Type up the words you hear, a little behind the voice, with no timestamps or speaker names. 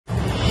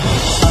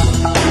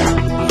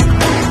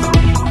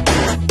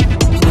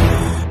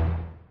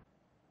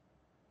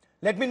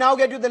Let me now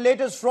get you the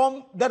latest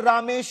from the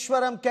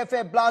Rameshwaram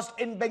cafe blast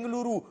in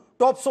Bengaluru.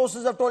 Top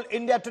sources have told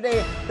India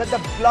Today that the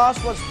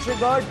blast was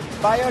triggered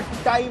by a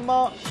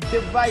timer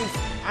device,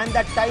 and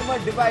that timer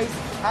device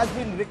has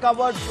been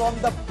recovered from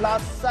the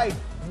blast site.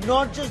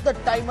 Not just the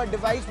timer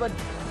device, but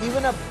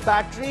even a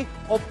battery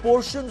or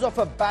portions of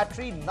a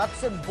battery,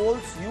 nuts and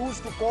bolts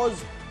used to cause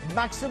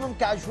maximum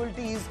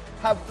casualties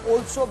have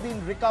also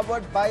been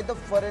recovered by the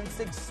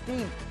forensics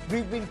team.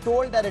 We've been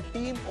told that a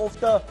team of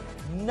the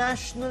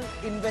National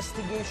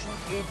Investigation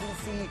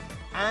Agency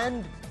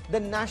and the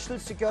National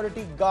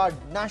Security Guard,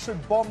 National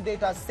Bomb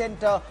Data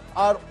Center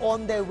are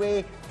on their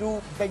way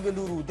to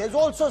Bengaluru. There's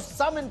also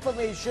some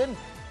information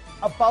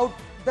about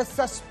the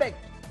suspect.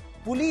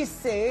 Police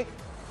say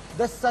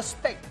the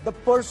suspect, the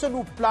person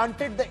who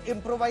planted the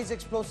improvised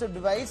explosive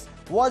device,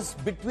 was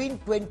between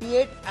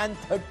 28 and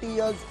 30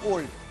 years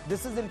old.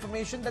 This is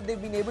information that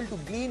they've been able to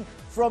glean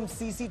from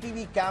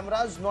CCTV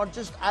cameras, not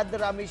just at the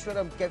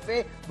Rameshwaram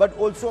cafe, but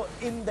also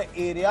in the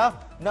area.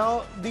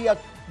 Now,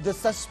 the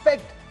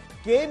suspect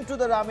came to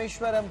the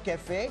Rameshwaram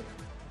cafe,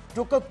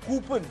 took a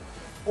coupon,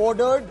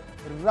 ordered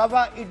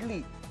rava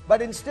idli,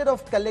 but instead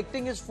of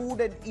collecting his food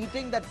and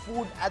eating that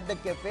food at the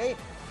cafe,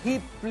 he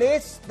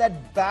placed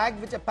that bag,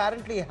 which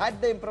apparently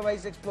had the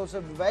improvised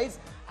explosive device,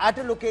 at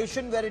a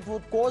location where it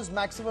would cause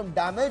maximum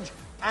damage,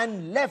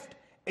 and left.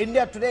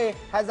 India Today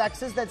has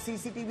accessed that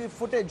CCTV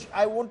footage.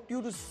 I want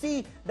you to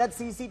see that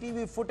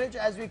CCTV footage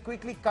as we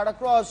quickly cut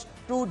across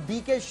to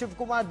DK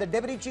Shivkumar, the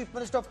Deputy Chief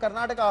Minister of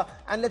Karnataka,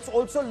 and let's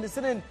also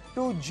listen in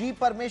to G.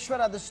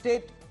 Parmeshwara, the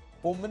State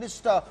Home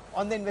Minister,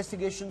 on the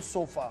investigation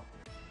so far.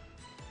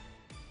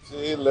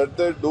 See, let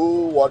them do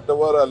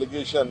whatever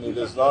allegation. It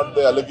is not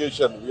the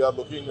allegation. We are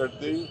looking at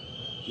the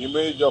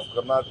image of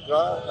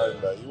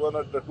Karnataka, and even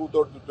at the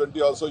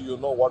 2020 also, you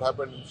know what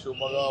happened in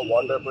Shivamogga,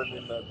 what happened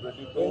in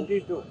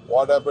 22,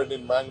 what happened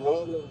in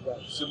Bengaluru.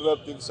 Similar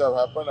things have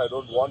happened. I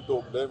don't want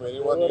to blame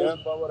anyone here.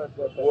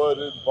 Who are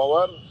in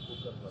power.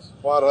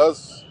 For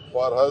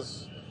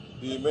us,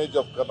 the image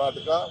of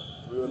Karnataka,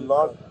 we will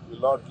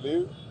not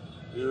leave.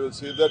 We will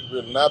see that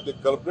we will nab the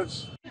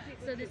culprits.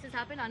 So this has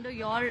happened under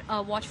your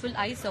watchful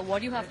eyes, sir. What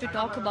do you have to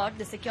talk about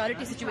the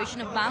security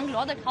situation of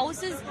Bangalore that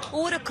houses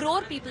over 1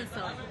 crore people,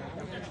 sir?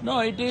 No,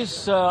 it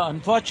is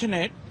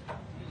unfortunate.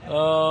 We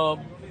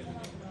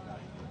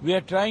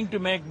are trying to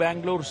make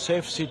Bangalore a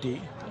safe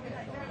city,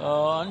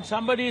 and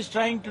somebody is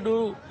trying to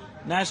do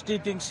nasty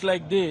things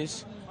like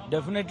this.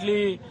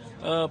 Definitely,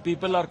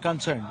 people are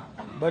concerned.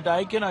 But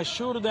I can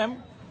assure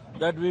them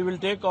that we will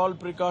take all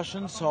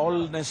precautions,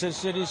 all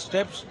necessary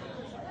steps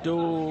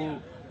to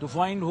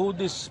find who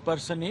this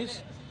person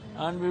is,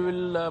 and we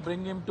will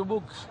bring him to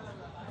books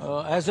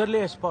as early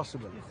as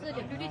possible. The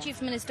Deputy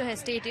Chief Minister has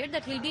stated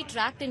that he'll be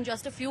tracked in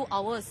just a few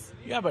hours.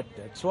 Yeah, but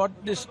that's what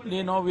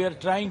we are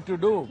trying to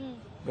do.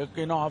 But,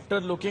 after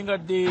looking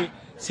at the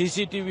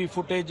CCTV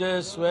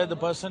footages where the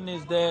person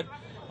is there,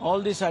 all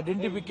this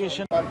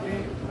identification.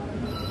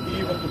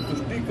 ಈ ಒಂದು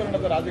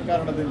ತುಷ್ಟೀಕರಣದ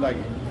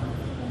ರಾಜಕಾರಣದಿಂದಾಗಿ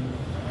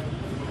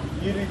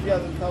ಈ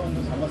ರೀತಿಯಾದಂತಹ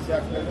ಒಂದು ಸಮಸ್ಯೆ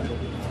ಆಗ್ತಾ ಇದೆ.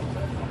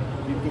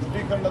 ಈ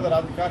ತುಷ್ಟೀಕರಣದ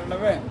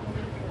ರಾಜಕಾರಣವೇ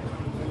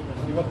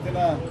ಇವತ್ತಿನ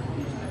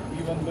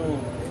ಈ ಒಂದು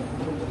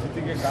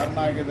ಸ್ಥಿತಿಗೆ ಕಾರಣ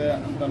ಆಗಿದೆ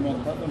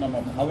ಅಂತನ್ನುವಂಥದ್ದು ನಮ್ಮ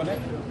ಭಾವನೆ.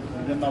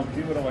 ಇದನ್ನು ನಾವು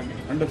ತೀವ್ರವಾಗಿ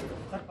ಖಂಡಿಸ್ತೇವೆ.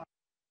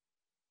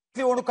 If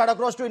you want to cut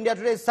across to India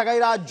Today, Sagai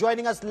Raj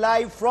joining us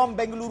live from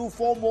Bengaluru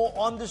for more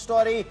on the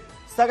story.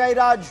 Sagai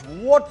Raj,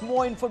 what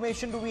more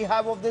information do we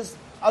have of this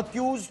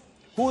accused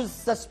who is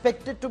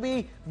suspected to be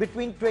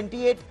between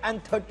 28 and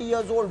 30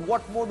 years old?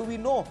 What more do we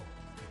know?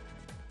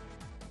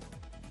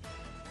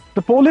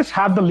 The police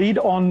have the lead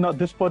on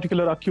this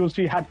particular accused.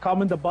 He had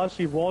come in the bus.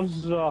 He was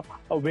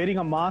wearing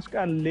a mask,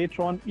 and later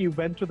on he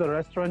went to the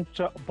restaurant,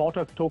 bought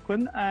a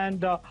token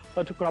and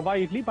took rava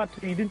idli, but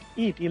he didn't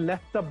eat. He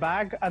left the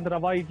bag and the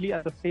rava idli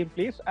at the same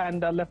place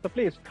and left the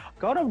place.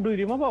 Gaurav, do you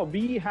remember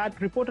we had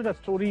reported a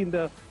story in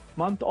the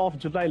month of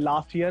July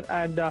last year,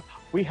 and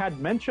we had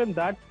mentioned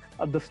that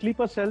the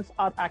sleeper cells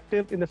are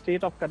active in the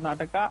state of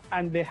Karnataka,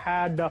 and they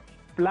had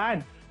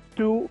planned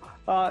to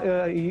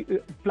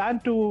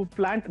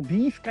plant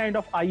these kind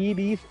of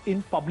IEDs in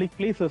public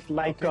places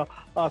like a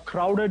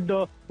crowded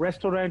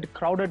restaurant,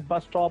 crowded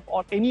bus stop,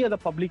 or any other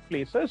public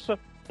places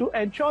to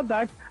ensure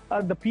that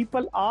the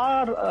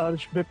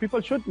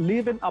people should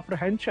live in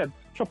apprehension.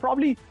 So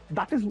probably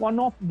that is one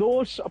of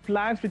those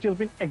plans which has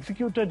been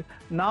executed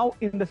now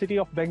in the city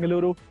of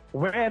Bengaluru,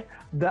 where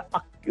the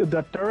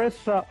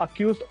terrorists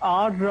accused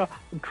are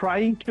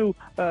trying to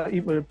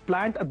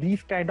plant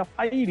these kind of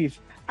IEDs.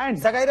 And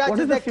Sagai Raj,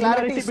 is there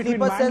clarity,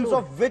 sleeper cells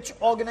of which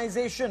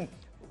organization?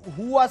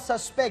 Who are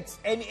suspects?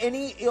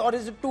 Any, or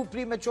is it too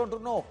premature to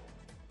know?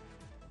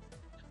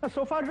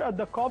 So far,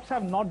 the cops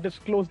have not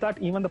disclosed that.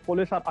 Even the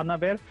police are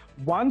unaware.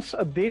 Once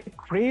they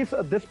trace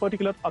this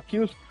particular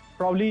accused,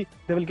 probably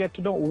they will get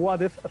to know who are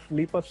these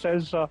sleeper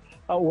cells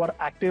who are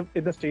active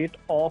in the state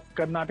of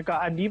Karnataka.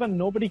 And even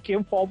nobody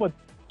came forward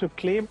to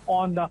claim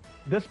on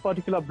this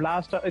particular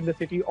blast in the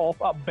city of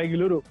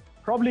Bengaluru.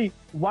 probably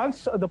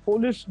once the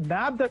police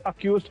nab the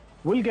accused,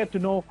 we'll get to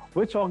know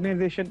which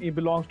organization he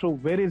belongs to,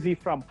 where is he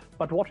from.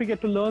 But what we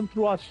get to learn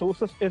through our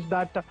sources is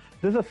that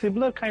there's a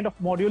similar kind of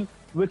module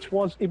which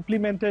was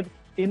implemented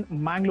in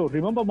Mangalore.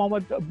 Remember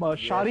Mohammed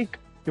Sharik?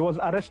 He was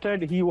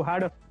arrested. He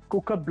had a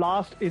cooker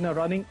blast in a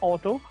running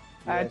auto.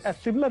 And a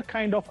similar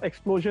kind of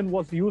explosion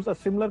was used, a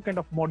similar kind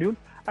of module.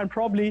 And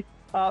probably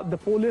the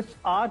police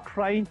are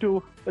trying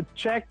to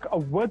check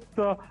with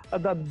the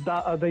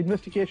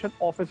investigation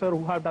officer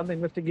who have done the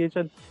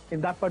investigation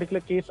in that particular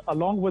case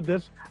along with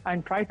this,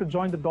 and try to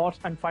join the dots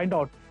and find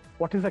out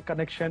what is the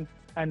connection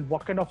and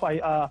what kind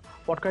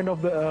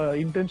of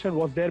intention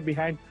was there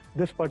behind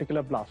this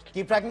particular blast.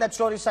 Keep tracking that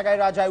story, Sagai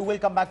Raj. I will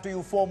come back to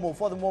you for more.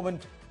 For the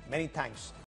moment, many thanks.